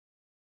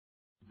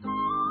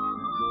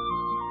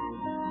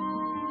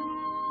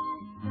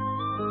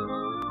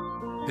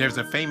There's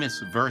a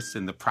famous verse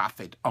in the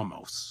prophet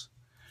Amos.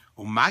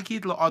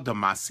 Umagid lo'odam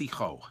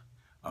masicho.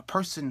 A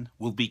person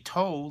will be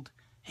told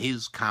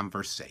his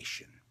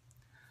conversation.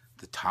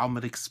 The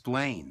Talmud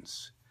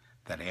explains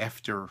that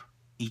after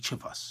each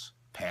of us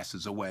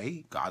passes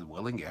away, God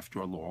willing, after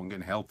a long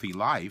and healthy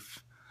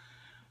life,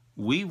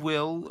 we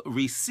will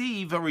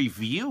receive a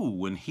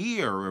review and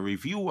hear a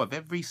review of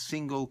every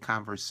single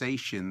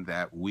conversation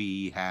that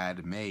we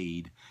had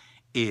made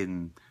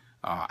in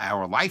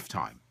our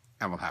lifetime.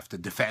 And we'll have to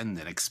defend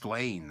and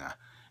explain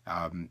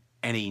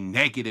any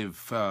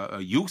negative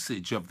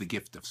usage of the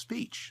gift of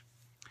speech.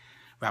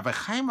 Rabbi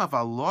Chaim of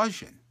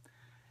Volozhin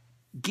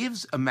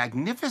gives a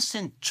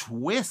magnificent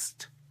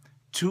twist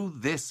to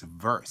this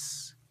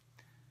verse,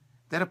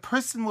 that a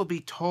person will be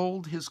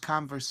told his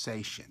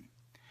conversation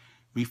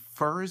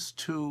refers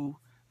to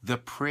the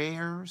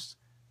prayers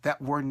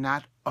that were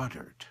not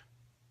uttered,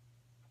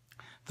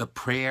 the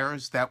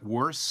prayers that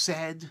were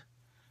said,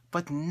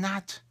 but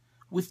not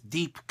with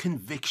deep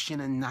conviction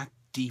and not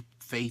deep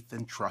faith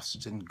and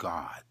trust in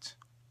God.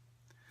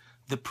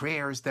 The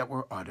prayers that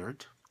were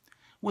uttered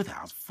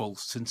without full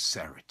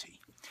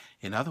sincerity.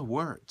 In other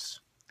words,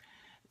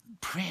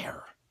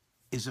 prayer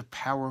is a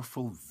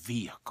powerful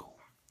vehicle.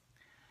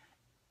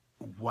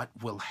 What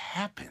will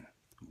happen,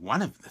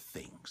 one of the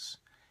things,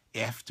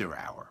 after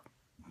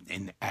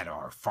at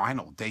our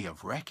final day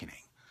of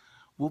reckoning,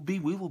 we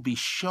will be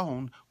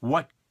shown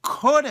what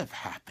could have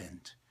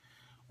happened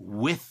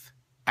with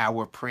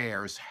our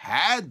prayers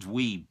had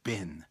we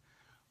been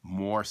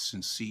more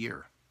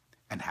sincere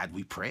and had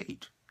we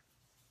prayed.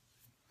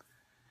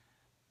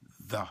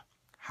 The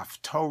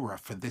Haftorah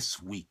for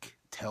this week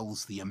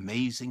tells the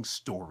amazing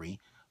story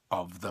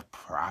of the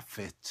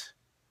prophet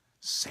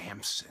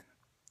Samson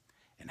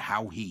and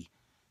how he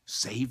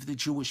saved the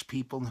Jewish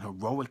people and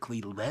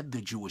heroically led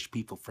the Jewish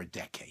people for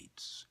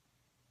decades.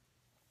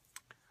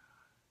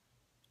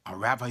 Our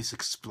rabbis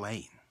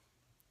explain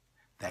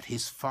that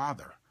his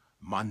father,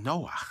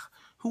 Manoach,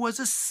 who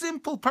was a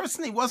simple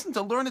person, he wasn't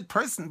a learned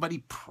person, but he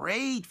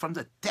prayed from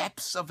the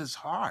depths of his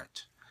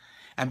heart.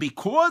 And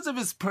because of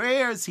his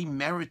prayers, he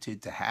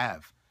merited to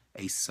have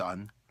a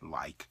son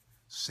like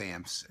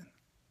Samson.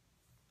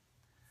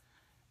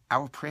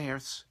 Our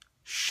prayers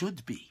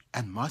should be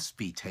and must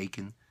be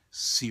taken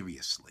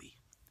seriously.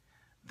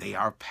 They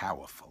are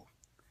powerful.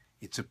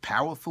 It's a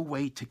powerful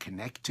way to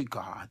connect to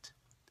God,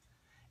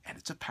 and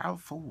it's a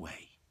powerful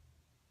way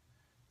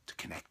to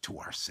connect to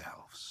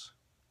ourselves.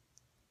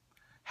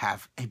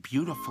 Have a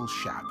beautiful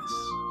Shabbos.